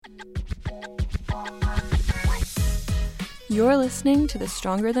You're listening to the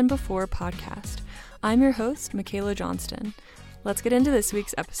Stronger Than Before podcast. I'm your host, Michaela Johnston. Let's get into this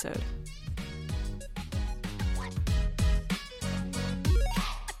week's episode.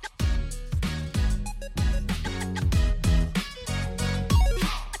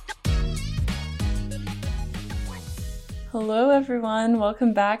 Hello, everyone.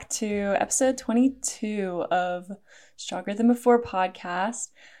 Welcome back to episode 22 of Stronger Than Before podcast.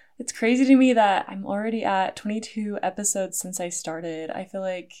 It's crazy to me that I'm already at 22 episodes since I started. I feel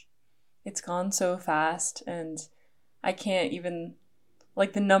like it's gone so fast, and I can't even,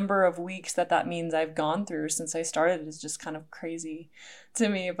 the number of weeks that means I've gone through since I started is just kind of crazy to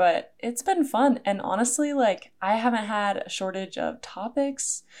me, but it's been fun. And honestly, I haven't had a shortage of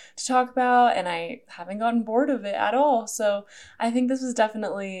topics to talk about, and I haven't gotten bored of it at all. So I think this was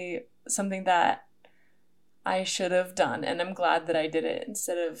definitely something that I should have done, and I'm glad that I did it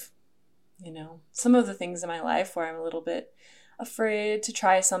instead of, some of the things in my life where I'm a little bit afraid to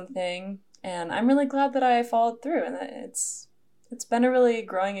try something. And I'm really glad that I followed through, and that it's been a really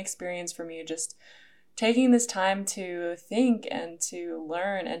growing experience for me, just taking this time to think and to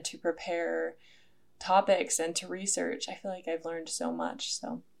learn and to prepare topics and to research. I feel like I've learned so much.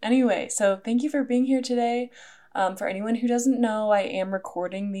 So anyway, thank you for being here today. For anyone who doesn't know, I am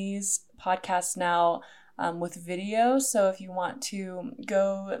recording these podcasts now with video. So if you want to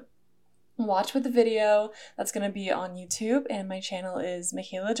go watch with the video, that's going to be on YouTube, and my channel is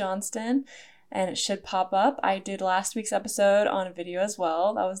Michaela Johnston, and it should pop up. I did last week's episode on a video as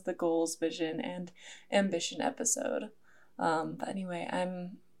well. That was the goals, vision, and ambition episode. But anyway,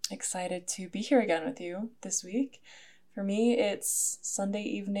 I'm excited to be here again with you this week. For me, it's Sunday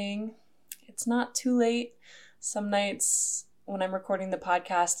evening. It's not too late. Some nights when I'm recording the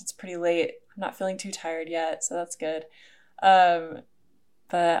podcast, it's pretty late. I'm not feeling too tired yet, so that's good.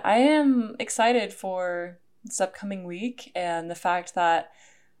 But I am excited for this upcoming week, and the fact that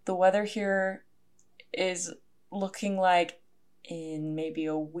the weather here is looking like in maybe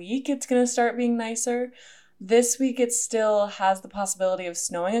a week it's going to start being nicer. This week it still has the possibility of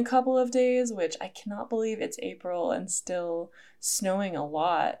snowing a couple of days, which I cannot believe it's April and still snowing a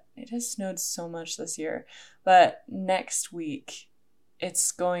lot. It has snowed so much this year. But next week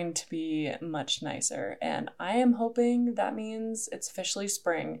it's going to be much nicer, and I am hoping that means it's officially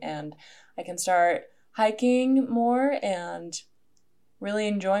spring and I can start hiking more and really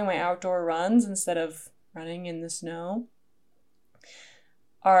enjoying my outdoor runs instead of running in the snow.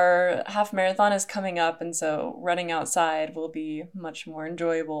 Our half marathon is coming up, and so running outside will be much more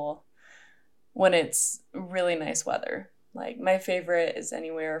enjoyable when it's really nice weather. My favorite is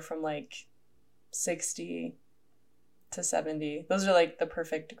anywhere from 60 to 70. Those are the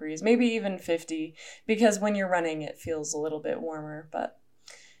perfect degrees, maybe even 50, because when you're running it feels a little bit warmer. But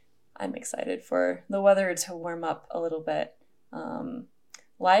I'm excited for the weather to warm up a little bit.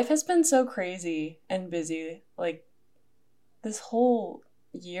 Life has been so crazy and busy. This whole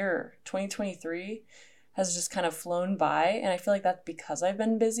year, 2023, has just kind of flown by, and I feel like that's because I've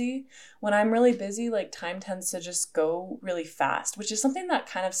been busy. When I'm really busy, time tends to just go really fast, which is something that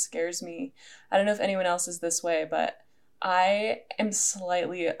kind of scares me. I don't know if anyone else is this way, but I am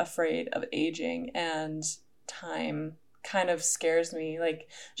slightly afraid of aging, and time kind of scares me.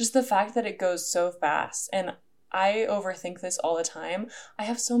 Just the fact that it goes so fast, and I overthink this all the time. I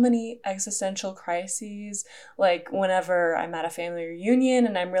have so many existential crises, whenever I'm at a family reunion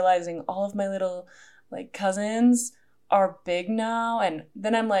and I'm realizing all of my little cousins are big now, and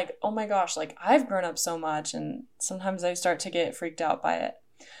then I'm oh my gosh, I've grown up so much, and sometimes I start to get freaked out by it.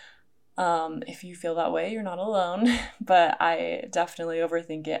 If you feel that way, you're not alone, but I definitely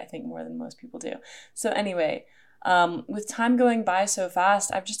overthink it, I think, more than most people do. So anyway, with time going by so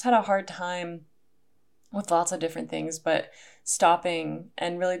fast, I've just had a hard time with lots of different things, but stopping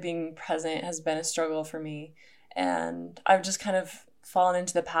and really being present has been a struggle for me. And I've just kind of fallen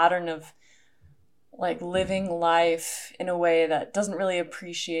into the pattern of living life in a way that doesn't really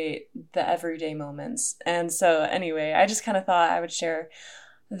appreciate the everyday moments. And so anyway, I just kind of thought I would share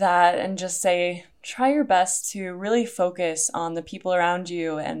that and just say, try your best to really focus on the people around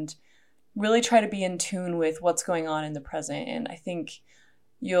you and really try to be in tune with what's going on in the present. And I think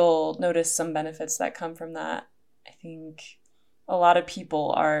you'll notice some benefits that come from that. I think a lot of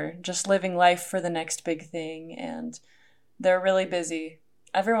people are just living life for the next big thing, and they're really busy.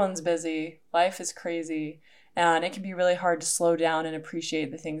 Everyone's busy. Life is crazy, and it can be really hard to slow down and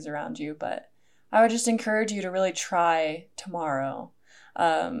appreciate the things around you. But I would just encourage you to really try tomorrow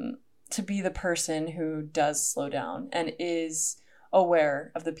to be the person who does slow down and is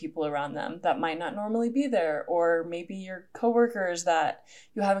aware of the people around them that might not normally be there, or maybe your coworkers that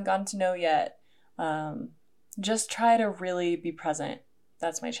you haven't gotten to know yet. Just try to really be present.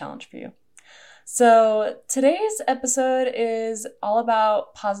 That's my challenge for you. So today's episode is all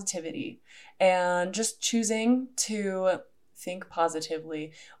about positivity and just choosing to think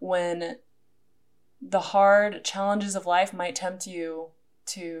positively when the hard challenges of life might tempt you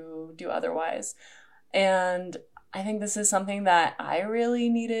to do otherwise. And I think this is something that I really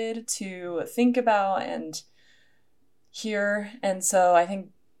needed to think about and hear. And so I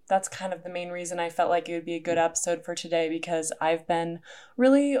think that's kind of the main reason I felt like it would be a good episode for today, because I've been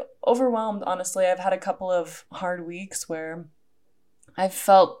really overwhelmed, honestly. I've had a couple of hard weeks where I've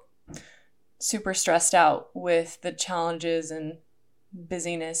felt super stressed out with the challenges and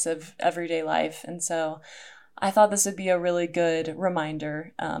busyness of everyday life. And so I thought this would be a really good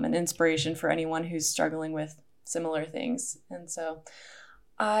reminder, and inspiration for anyone who's struggling with similar things. And so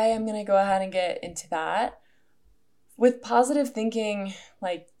I am going to go ahead and get into that. With positive thinking,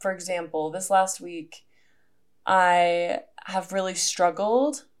 like, for example, this last week, I have really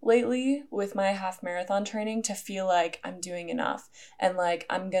struggled lately with my half marathon training to feel like I'm doing enough and like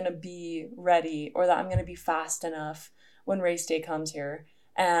I'm going to be ready, or that I'm going to be fast enough when race day comes here.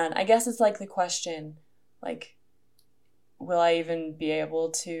 And I guess it's like the question, like, will I even be able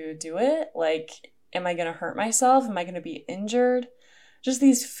to do it? Like, am I going to hurt myself? Am I going to be injured? Just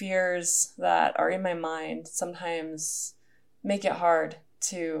these fears that are in my mind sometimes make it hard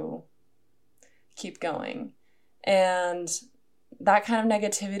to keep going. And that kind of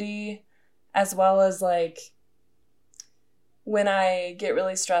negativity, as well as like when I get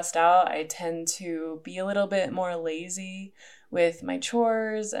really stressed out, I tend to be a little bit more lazy with my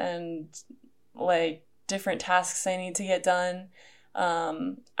chores and like different tasks I need to get done.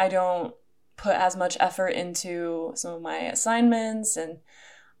 I don't put as much effort into some of my assignments, and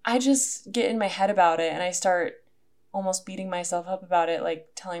I just get in my head about it and I start almost beating myself up about it, like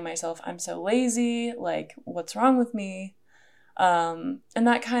telling myself I'm so lazy, like what's wrong with me? And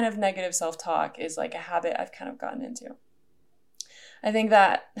that kind of negative self-talk is like a habit I've kind of gotten into. I think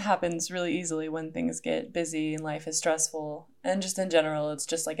that happens really easily when things get busy and life is stressful, and just in general, it's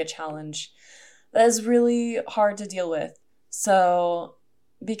just like a challenge that is really hard to deal with. So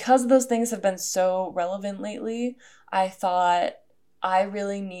because those things have been so relevant lately, I thought I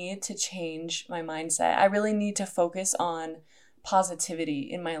really need to change my mindset. I really need to focus on positivity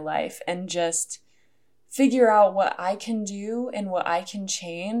in my life and just figure out what I can do and what I can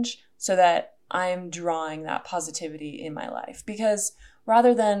change so that I'm drawing that positivity in my life. Because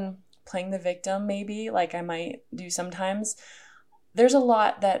rather than playing the victim, maybe like I might do sometimes, there's a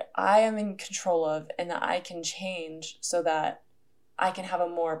lot that I am in control of and that I can change so that I can have a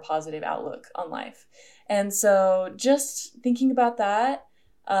more positive outlook on life. And so just thinking about that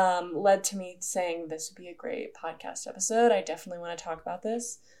led to me saying this would be a great podcast episode. I definitely want to talk about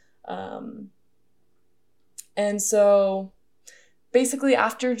this. And so basically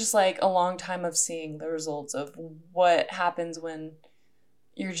after just like a long time of seeing the results of what happens when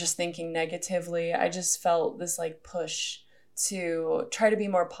you're just thinking negatively, I just felt this like push to try to be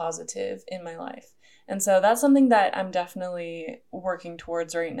more positive in my life. And so that's something that I'm definitely working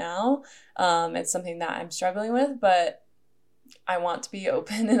towards right now. It's something that I'm struggling with, but I want to be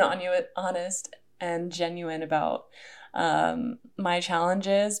open and honest and genuine about my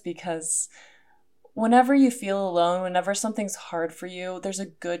challenges, because whenever you feel alone, whenever something's hard for you, there's a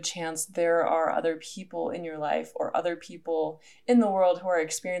good chance there are other people in your life or other people in the world who are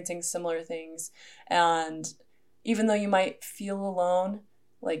experiencing similar things. And even though you might feel alone,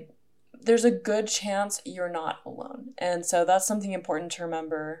 like there's a good chance you're not alone. And so that's something important to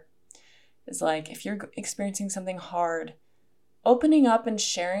remember, is like if you're experiencing something hard, opening up and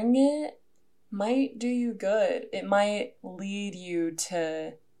sharing it might do you good. It might lead you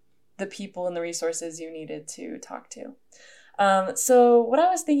to the people and the resources you needed to talk to. So what I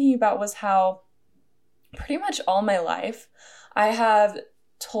was thinking about was how pretty much all my life I have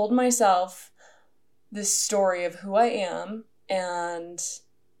told myself this story of who I am and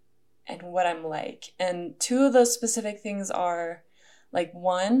what I'm like. And two of those specific things are, like,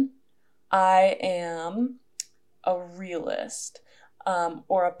 one, I am a realist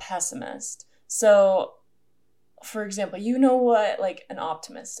or a pessimist. So, for example, you know what, like, an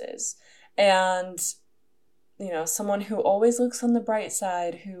optimist is. And, you know, someone who always looks on the bright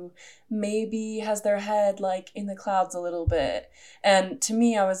side, who maybe has their head, like, in the clouds a little bit. And to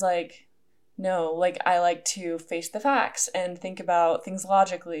me, I was like, no, like, I like to face the facts and think about things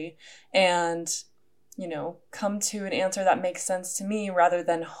logically and, you know, come to an answer that makes sense to me rather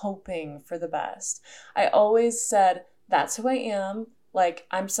than hoping for the best. I always said that's who I am. Like,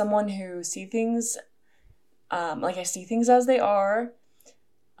 I'm someone who see things, like I see things as they are.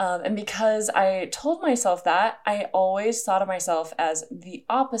 And because I told myself that, I always thought of myself as the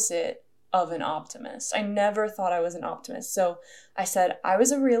opposite of an optimist. I never thought I was an optimist. So I said I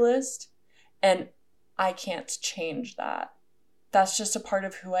was a realist, and I can't change that. That's just a part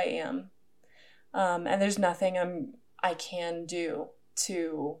of who I am. And there's nothing I can do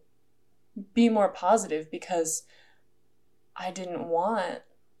to be more positive, because I didn't want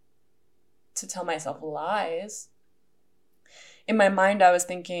to tell myself lies. In my mind, I was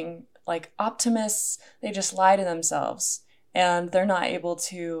thinking, like, optimists, they just lie to themselves, and they're not able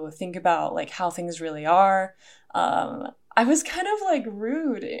to think about, like, how things really are. I was kind of, like,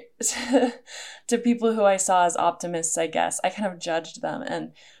 rude to people who I saw as optimists, I guess. I kind of judged them,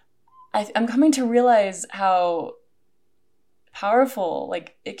 and I'm coming to realize how powerful,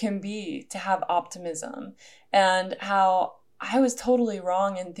 like, it can be to have optimism, and how I was totally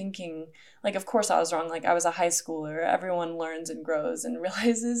wrong in thinking, like, of course I was wrong. Like, I was a high schooler. Everyone learns and grows and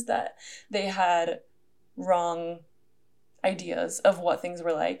realizes that they had wrong ideas of what things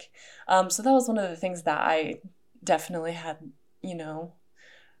were like. So that was one of the things that I definitely had,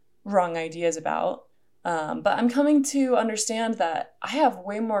 wrong ideas about. But I'm coming to understand that I have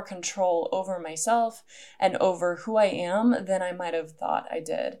way more control over myself and over who I am than I might have thought I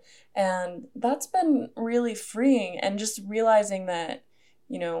did. And that's been really freeing. And just realizing that,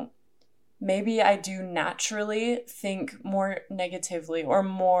 maybe I do naturally think more negatively or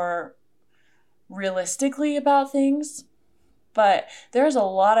more realistically about things, but there's a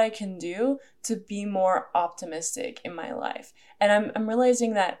lot I can do to be more optimistic in my life. And I'm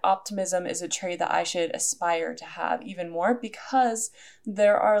realizing that optimism is a trait that I should aspire to have even more, because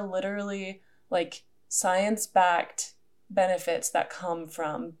there are literally, like, science-backed benefits that come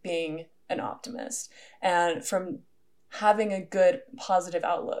from being an optimist and from having a good positive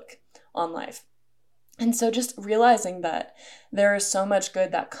outlook on life. And so just realizing that there is so much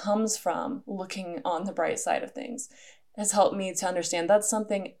good that comes from looking on the bright side of things has helped me to understand that's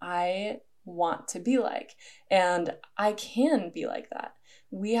something I want to be like. And I can be like that.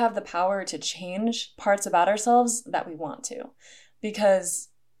 We have the power to change parts about ourselves that we want to. Because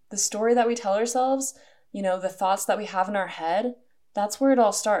the story that we tell ourselves, the thoughts that we have in our head, that's where it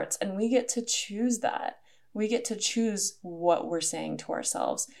all starts. And we get to choose that. We get to choose what we're saying to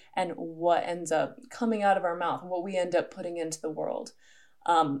ourselves and what ends up coming out of our mouth, what we end up putting into the world.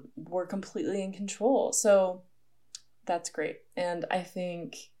 We're completely in control. So that's great. And I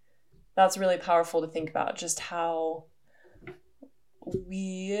think that's really powerful to think about, just how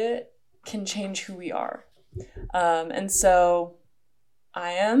we can change who we are. And so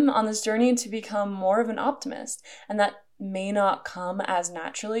I am on this journey to become more of an optimist. And that may not come as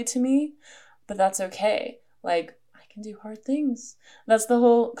naturally to me, but that's okay. Like, I can do hard things. That's the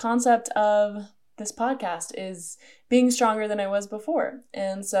whole concept of this podcast, is being stronger than I was before.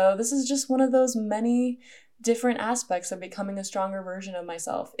 And so this is just one of those many different aspects of becoming a stronger version of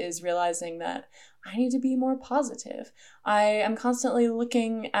myself, is realizing that I need to be more positive. I am constantly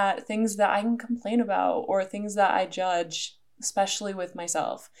looking at things that I can complain about or things that I judge, especially with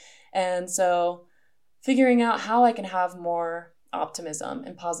myself. And so figuring out how I can have more optimism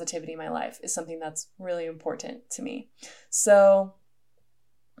and positivity in my life is something that's really important to me. So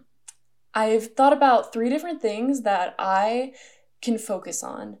I've thought about 3 different things that I can focus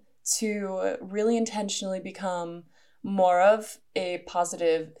on to really intentionally become more of a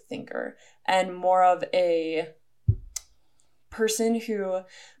positive thinker and more of a person who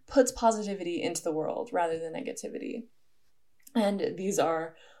puts positivity into the world rather than negativity. And these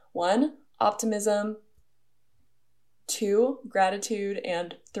are 1, optimism, 2, gratitude,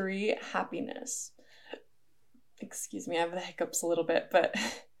 and 3, happiness. Excuse me, I have the hiccups a little bit, but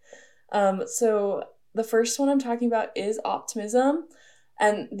so the first one I'm talking about is optimism.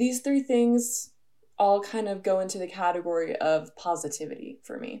 And these 3 things all kind of go into the category of positivity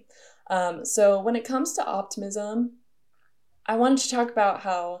for me. So when it comes to optimism, I wanted to talk about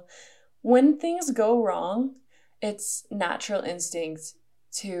how when things go wrong, it's natural instinct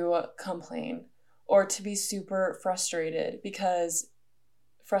to complain or to be super frustrated, because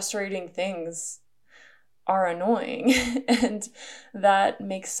frustrating things are annoying. And that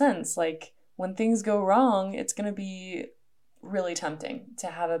makes sense. Like, when things go wrong, it's going to be really tempting to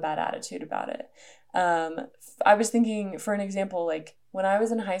have a bad attitude about it. I was thinking, for an example, like when I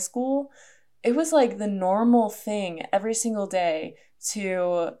was in high school, it was like the normal thing every single day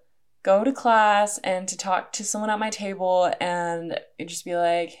to go to class and to talk to someone at my table and just be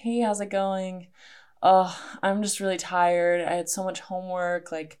like, hey, how's it going? Oh, I'm just really tired. I had so much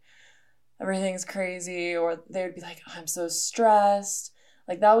homework. Like, everything's crazy, or they would be like, I'm so stressed.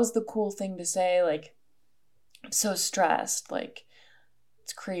 Like, that was the cool thing to say, like, I'm so stressed, like,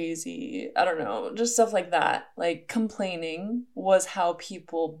 it's crazy. I don't know, just stuff like that. Like, complaining was how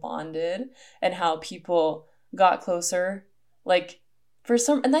people bonded and how people got closer. Like,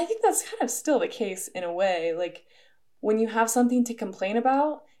 and I think that's kind of still the case in a way. Like, when you have something to complain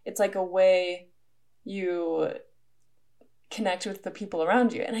about, it's like a way you connect with the people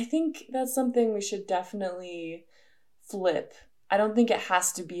around you. And I think that's something we should definitely flip. I don't think it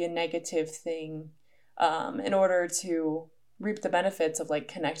has to be a negative thing in order to reap the benefits of like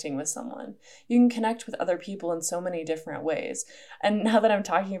connecting with someone. You can connect with other people in so many different ways. And now that I'm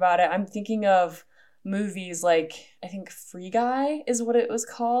talking about it, I'm thinking of movies like, I think Free Guy is what it was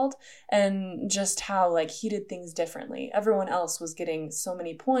called, and just how like he did things differently. Everyone else was getting so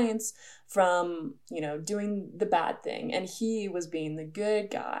many points from, doing the bad thing, and he was being the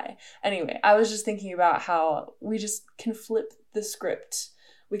good guy. Anyway, I was just thinking about how we just can flip the script.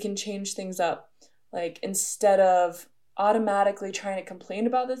 We can change things up. Like, instead of automatically trying to complain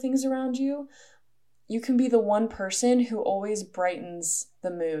about the things around you, you can be the one person who always brightens the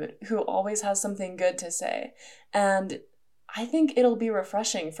mood, who always has something good to say. And I think it'll be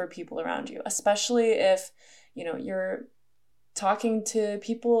refreshing for people around you, especially if, you're talking to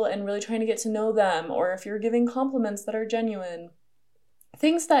people and really trying to get to know them, or if you're giving compliments that are genuine.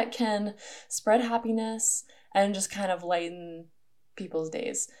 Things that can spread happiness and just kind of lighten people's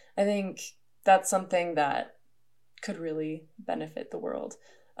days. I think that's something that could really benefit the world.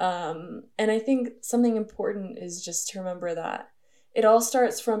 And I think something important is just to remember that it all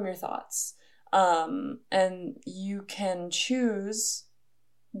starts from your thoughts. And you can choose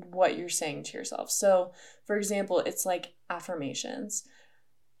what you're saying to yourself. So, for example, it's like affirmations.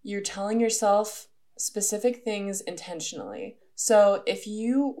 You're telling yourself specific things intentionally. So, if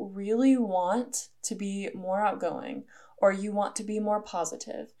you really want to be more outgoing or you want to be more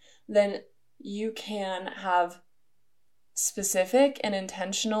positive, then you can have specific and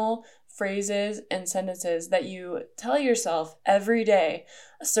intentional phrases and sentences that you tell yourself every day,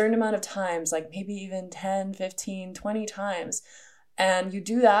 a certain amount of times, like maybe even 10, 15, 20 times. And you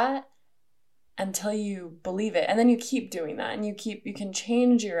do that until you believe it. And then you keep doing that, and you can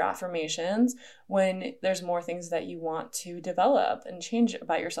change your affirmations when there's more things that you want to develop and change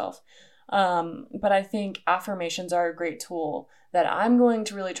about yourself. But I think affirmations are a great tool that I'm going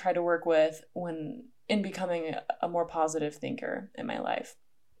to really try to work with in becoming a more positive thinker in my life.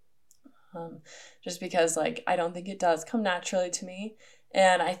 Just because I don't think it does come naturally to me.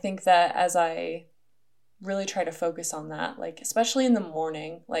 And I think that as I really try to focus on that, especially in the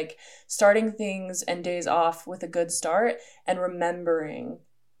morning, starting things and days off with a good start and remembering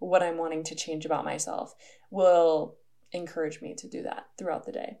what I'm wanting to change about myself will encourage me to do that throughout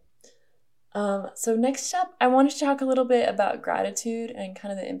the day. So next up, I wanted to talk a little bit about gratitude and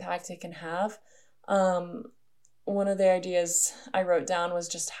kind of the impact it can have. One of the ideas I wrote down was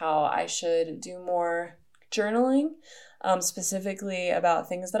just how I should do more journaling, specifically about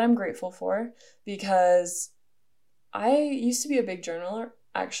things that I'm grateful for, because I used to be a big journaler.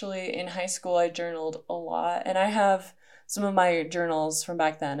 Actually, in high school, I journaled a lot, and I have some of my journals from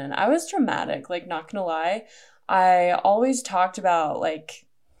back then, and I was dramatic, not gonna lie. I always talked about,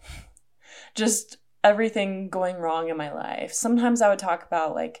 just everything going wrong in my life. Sometimes I would talk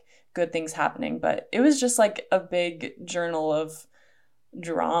about, good things happening, but it was just a big journal of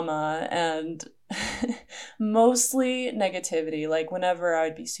drama and mostly negativity. Whenever I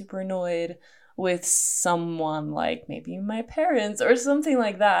would be super annoyed with someone, maybe my parents or something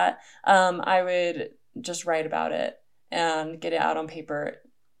like that, I would just write about it and get it out on paper.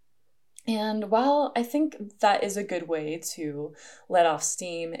 And while I think that is a good way to let off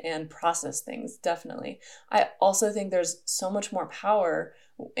steam and process things, definitely, I also think there's so much more power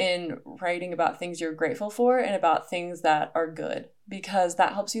in writing about things you're grateful for and about things that are good, because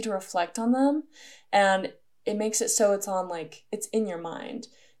that helps you to reflect on them, and it makes it so it's in your mind.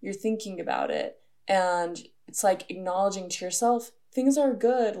 You're thinking about it, and it's acknowledging to yourself things are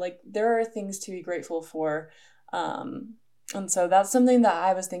good. There are things to be grateful for. And so that's something that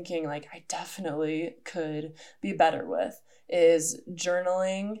I was thinking, I definitely could be better with, is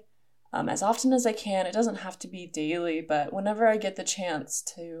journaling as often as I can. It doesn't have to be daily, but whenever I get the chance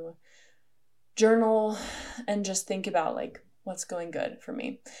to journal and just think about, what's going good for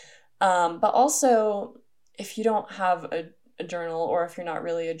me. But also, if you don't have a journal, or if you're not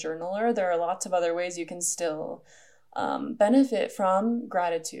really a journaler, there are lots of other ways you can still benefit from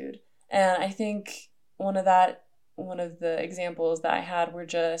gratitude. And I think one of the examples that I had were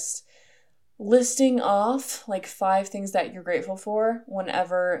just listing off like 5 things that you're grateful for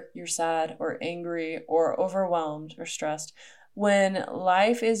whenever you're sad or angry or overwhelmed or stressed. When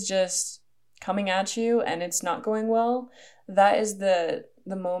life is just coming at you and it's not going well, that is the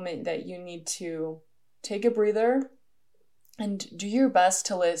moment that you need to take a breather and do your best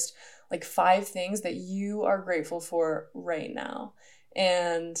to list like 5 things that you are grateful for right now.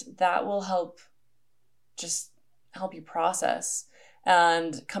 And that will help you process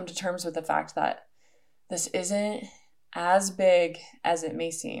and come to terms with the fact that this isn't as big as it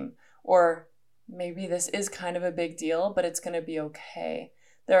may seem, or maybe this is kind of a big deal, but it's going to be okay.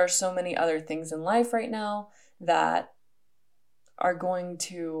 There are so many other things in life right now that are going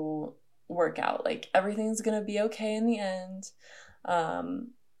to work out. Like everything's going to be okay in the end.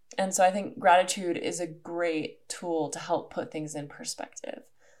 And so I think gratitude is a great tool to help put things in perspective.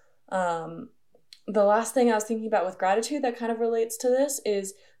 The last thing I was thinking about with gratitude that kind of relates to this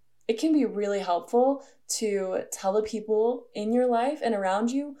is it can be really helpful to tell the people in your life and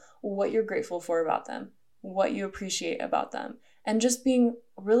around you what you're grateful for about them, what you appreciate about them, and just being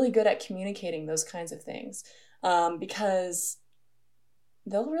really good at communicating those kinds of things, because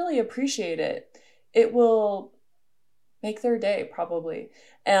they'll really appreciate it. It will make their day, probably.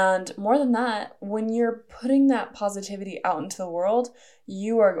 And more than that, when you're putting that positivity out into the world,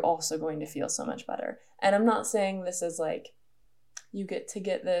 you are also going to feel so much better. And I'm not saying this is like, you get to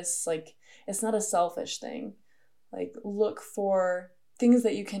get this, like, it's not a selfish thing. Like, look for things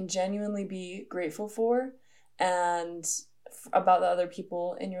that you can genuinely be grateful for and about the other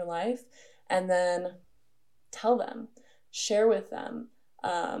people in your life, and then tell them, share with them.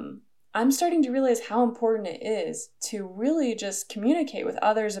 I'm starting to realize how important it is to really just communicate with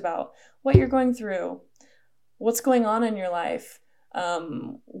others about what you're going through, what's going on in your life,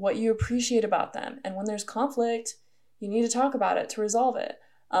 what you appreciate about them. And when there's conflict, you need to talk about it to resolve it.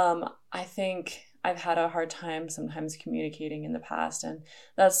 I think I've had a hard time sometimes communicating in the past, and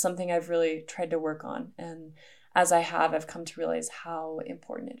that's something I've really tried to work on. And as I've come to realize how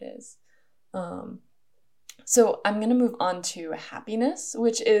important it is. So I'm going to move on to happiness,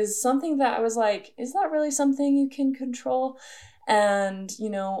 which is something that I was like, is that really something you can control? And,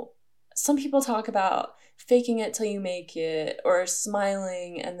 some people talk about faking it till you make it, or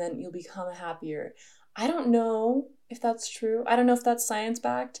smiling and then you'll become happier. I don't know if that's true. I don't know if that's science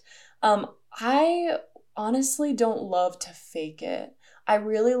backed. I honestly don't love to fake it. I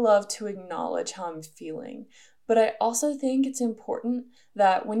really love to acknowledge how I'm feeling. But I also think it's important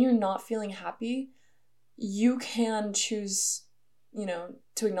that when you're not feeling happy, you can choose,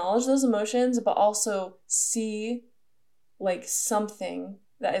 to acknowledge those emotions, but also see like something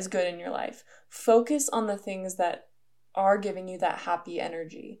that is good in your life. Focus on the things that are giving you that happy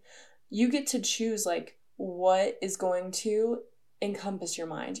energy. You get to choose like what is going to encompass your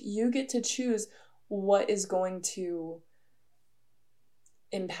mind. You get to choose what is going to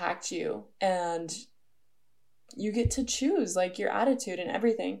impact you, and you get to choose like your attitude and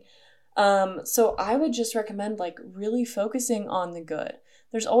everything. So I would just recommend like really focusing on the good.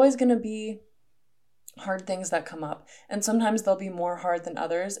 There's always going to be hard things that come up, and sometimes they'll be more hard than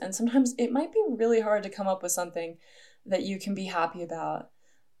others, and sometimes it might be really hard to come up with something that you can be happy about.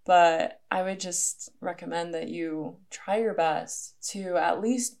 But I would just recommend that you try your best to at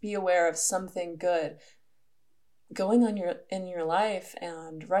least be aware of something good going on in your life,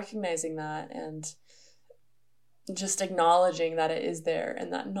 and recognizing that, and just acknowledging that it is there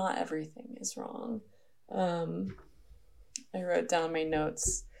and that not everything is wrong. I wrote down my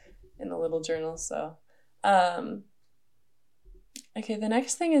notes in the little journal, so. Okay, the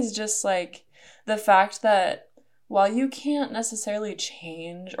next thing is just like the fact that while you can't necessarily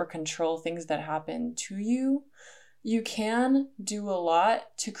change or control things that happen to you, you can do a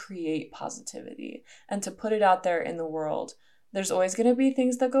lot to create positivity and to put it out there in the world. There's always going to be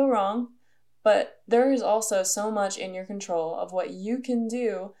things that go wrong, but there is also so much in your control of what you can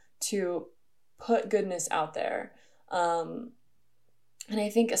do to put goodness out there. And I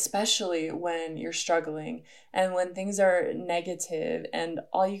think especially when you're struggling and when things are negative and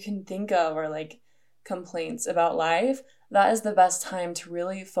all you can think of are like complaints about life, that is the best time to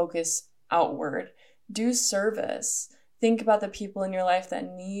really focus outward. Do service. Think about the people in your life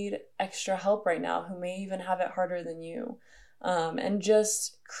that need extra help right now, who may even have it harder than you. And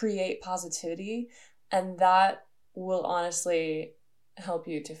just create positivity, and that will honestly help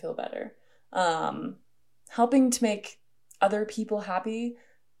you to feel better. Helping to make other people happy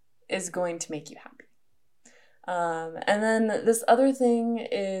is going to make you happy. And then this other thing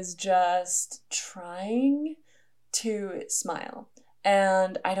is just trying to smile.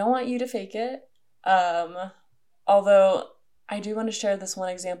 And I don't want you to fake it. Although I do want to share this one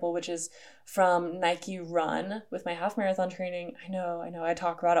example, which is from Nike Run with my half marathon training. I know, I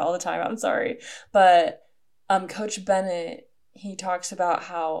talk about it all the time. I'm sorry. But Coach Bennett, he talks about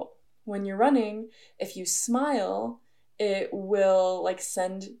how when you're running, if you smile, it will like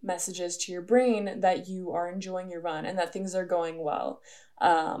send messages to your brain that you are enjoying your run and that things are going well.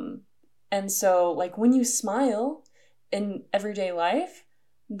 And so like when you smile in everyday life,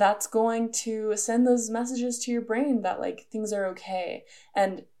 that's going to send those messages to your brain that like things are okay,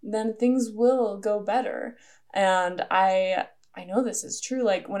 and then things will go better. And I know this is true.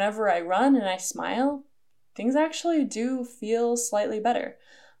 Like whenever I run and I smile, things actually do feel slightly better.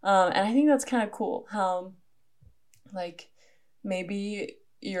 And I think that's kind of cool how like maybe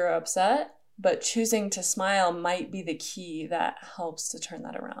you're upset, but choosing to smile might be the key that helps to turn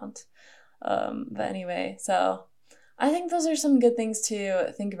that around. But anyway, so I think those are some good things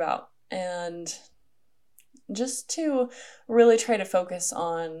to think about, and just to really try to focus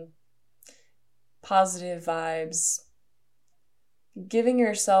on positive vibes, giving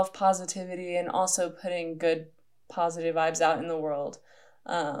yourself positivity, and also putting good positive vibes out in the world.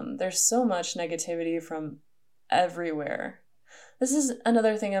 There's so much negativity from everywhere. This is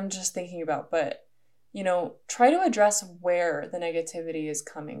another thing I'm just thinking about, but, try to address where the negativity is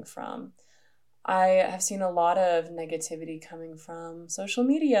coming from. I have seen a lot of negativity coming from social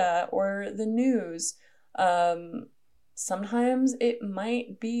media or the news. Sometimes it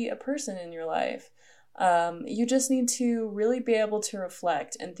might be a person in your life. You just need to really be able to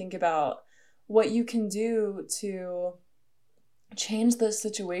reflect and think about what you can do to change the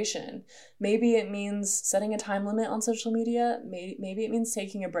situation. Maybe it means setting a time limit on social media. Maybe it means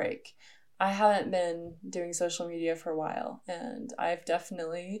taking a break. I haven't been doing social media for a while, and I've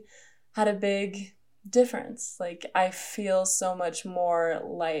definitely had a big difference. Like I feel so much more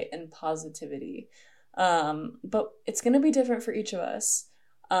light and positivity. But it's going to be different for each of us.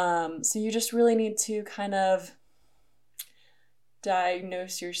 So you just really need to kind of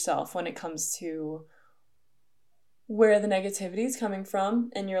diagnose yourself when it comes to where the negativity is coming from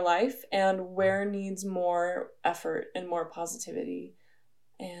in your life and where needs more effort and more positivity.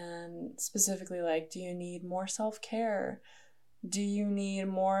 And specifically, like, do you need more self-care? Do you need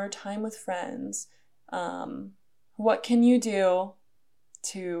more time with friends? What can you do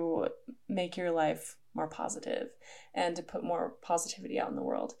to make your life more positive and to put more positivity out in the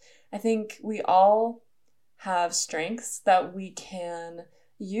world? I think we all have strengths that we can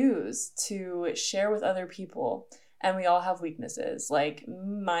use to share with other people, and we all have weaknesses. Like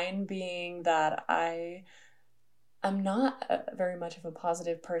mine being that I'm not very much of a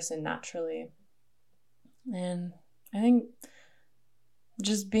positive person naturally. And I think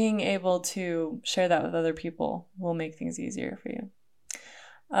just being able to share that with other people will make things easier for you.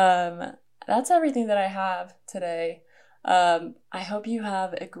 That's everything that I have today. I hope you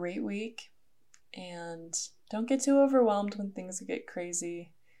have a great week, and don't get too overwhelmed when things get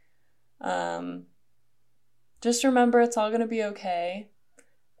crazy. Just remember it's all going to be okay,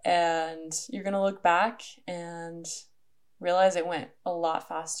 and you're going to look back and realize it went a lot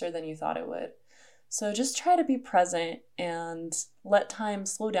faster than you thought it would. So just try to be present and let time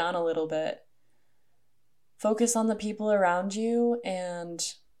slow down a little bit. Focus on the people around you and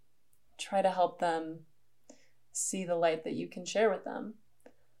try to help them see the light that you can share with them.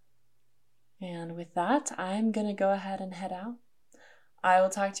 And with that, I'm going to go ahead and head out. I will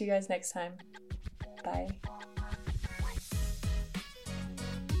talk to you guys next time. Bye.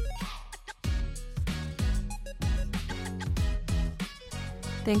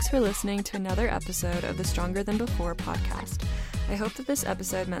 Thanks for listening to another episode of the Stronger Than Before podcast. I hope that this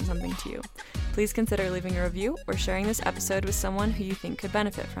episode meant something to you. Please consider leaving a review or sharing this episode with someone who you think could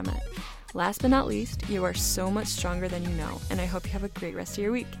benefit from it. Last but not least, you are so much stronger than you know, and I hope you have a great rest of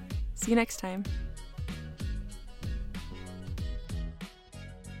your week. See you next time.